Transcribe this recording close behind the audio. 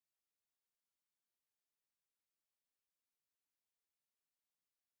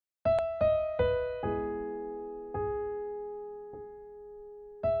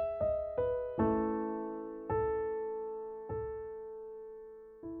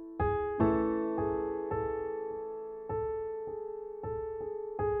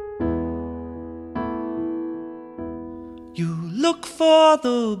look for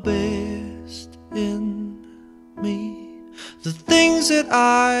the best in me, the things that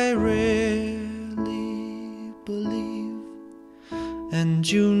I really believe. And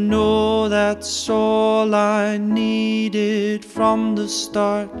you know that's all I needed from the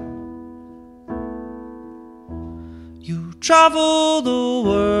start. You travel the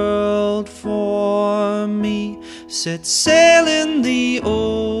world for me, set sail in the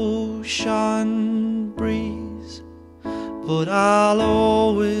ocean breeze, but I'll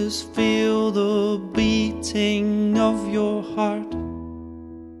always feel the beating of your heart.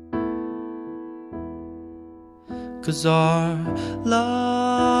 'Cause our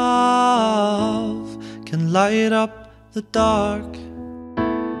love can light up the dark,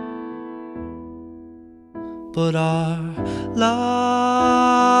 but our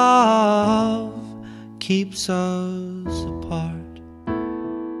love keeps us apart.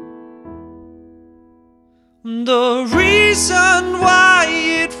 The reason why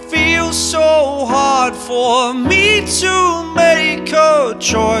it feels so hard for me to make a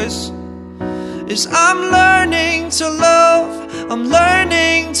choice is I'm learning to love, I'm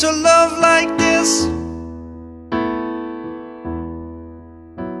learning to love like this.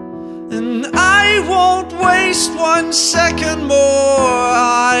 And I won't waste 1 second more.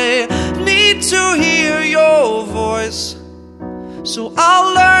 I need to hear your voice. So I'll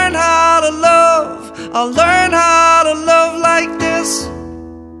learn how to love, I'll learn how to love like this.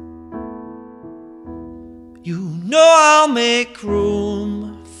 You know I'll make room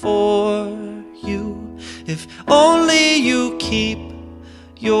for you if only you keep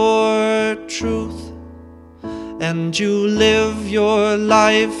your truth and you live your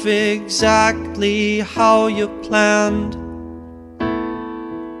life exactly how you planned.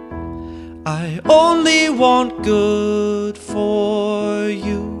 I only want good for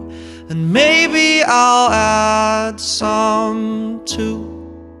you, and maybe I'll add some too,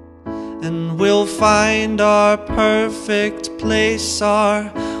 and we'll find our perfect place, our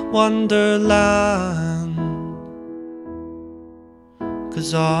wonderland.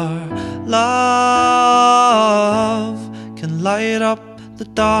 'Cause our love can light up the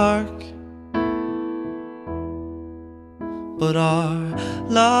dark, but our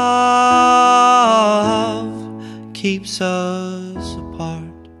love keeps us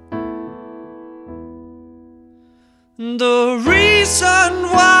apart. The reason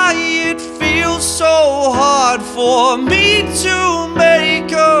why it feels so hard for me to make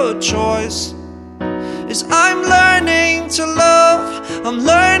a choice is I'm learning to love, I'm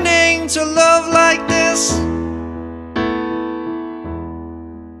learning to love like this.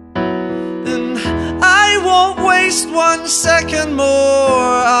 And I won't waste 1 second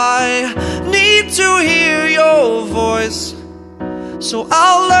more. I need to hear your voice. So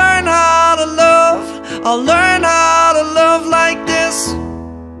I'll learn how to love, I'll learn how to love like this.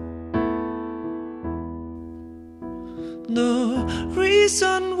 The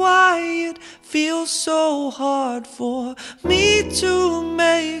reason why it feels so hard for me to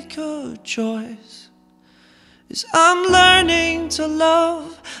make a choice is I'm learning to love,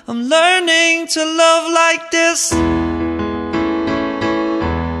 I'm learning to love like this.